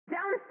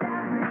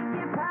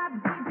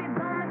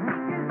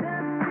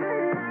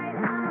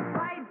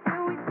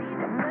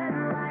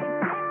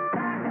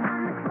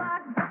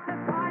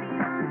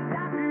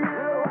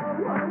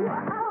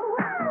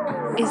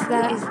Baby,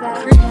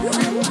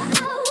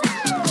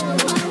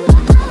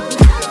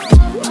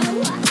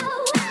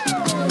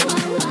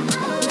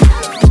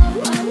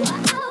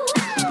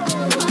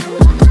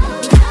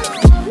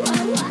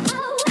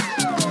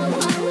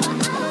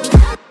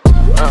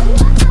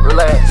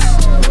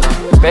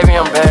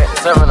 I'm back,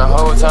 serving the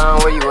whole time,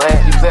 where you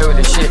at? You play with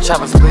this shit,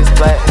 chopper split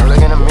splat. I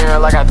look in the mirror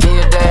like I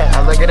did that.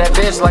 I look at that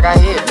bitch like I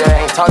hit that.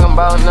 Ain't talking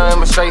about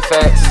nothing but straight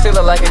facts. Still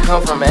look like it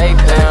come from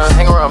Apex.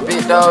 Hang around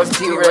big dogs,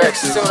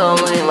 T-Rexes. Still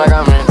don't lean like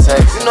I'm in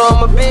Texas. You know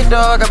I'm a big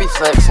dog, I be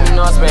flexing. You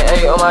know I spent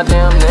 8 on my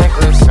damn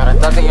necklace. Got a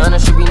Tatiana,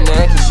 she be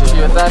naked. She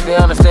a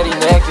Tatiana, steady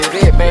naked.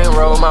 Big bang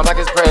roll, my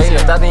pockets praying. She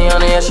a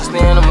Tatiana, and she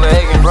stand them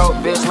legging. Broke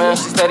bitch, man,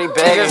 she steady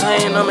begging. Niggas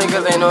hating on me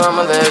cause they know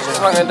I'm a legend.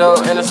 Smoking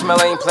dope and the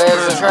smell ain't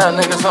pleasant. Trap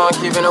niggas on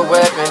keeping a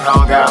weapon. I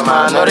don't got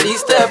mine, know that he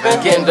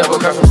steppin'. Getting double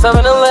cut from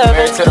 7-Eleven.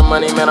 Married to the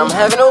money, man, I'm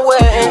having a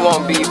wedding. You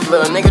want beef,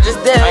 little nigga, just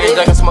dead. I ain't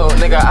ducking smoke,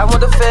 nigga, I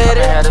want the fetty.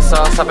 I had the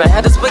sauce, I been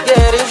had the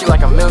spaghetti. She like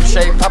a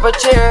milkshake, pop a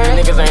cherry.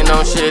 You niggas ain't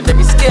no shit, they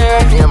be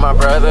scared. Me and my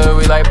brother,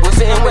 we like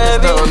Boosie and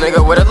Webbie. Little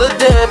nigga with a little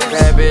Debbie.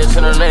 Bad bitch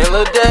and her name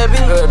Lil Debbie.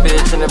 Good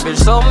bitch and the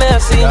bitch so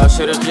messy. Y'all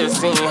should've just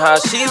seen how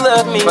she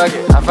left me. Fuck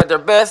it, I fucked her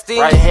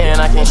bestie. Right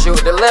hand, I can't shoot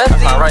with the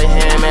lefty. My right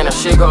hand, man, if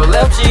shit go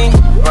left G.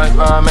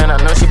 Man,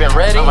 I know she been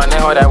ready. On my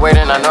neck, hold that weight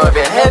and I know it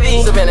been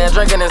heavy. Sippin' and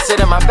drinking and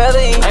sit in my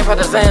belly. Ain't for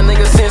the same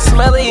niggas since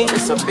smelly.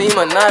 It's a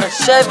Beamer, not a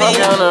Chevy.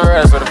 I'm on the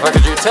rest, what the fuck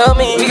did you tell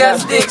me? We got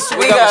sticks,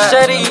 we got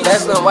machetes.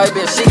 That's little white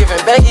bitch, she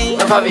giving Becky.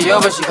 If I be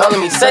over, she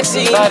calling me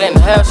sexy. If I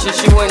didn't have shit,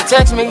 she wouldn't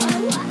text me.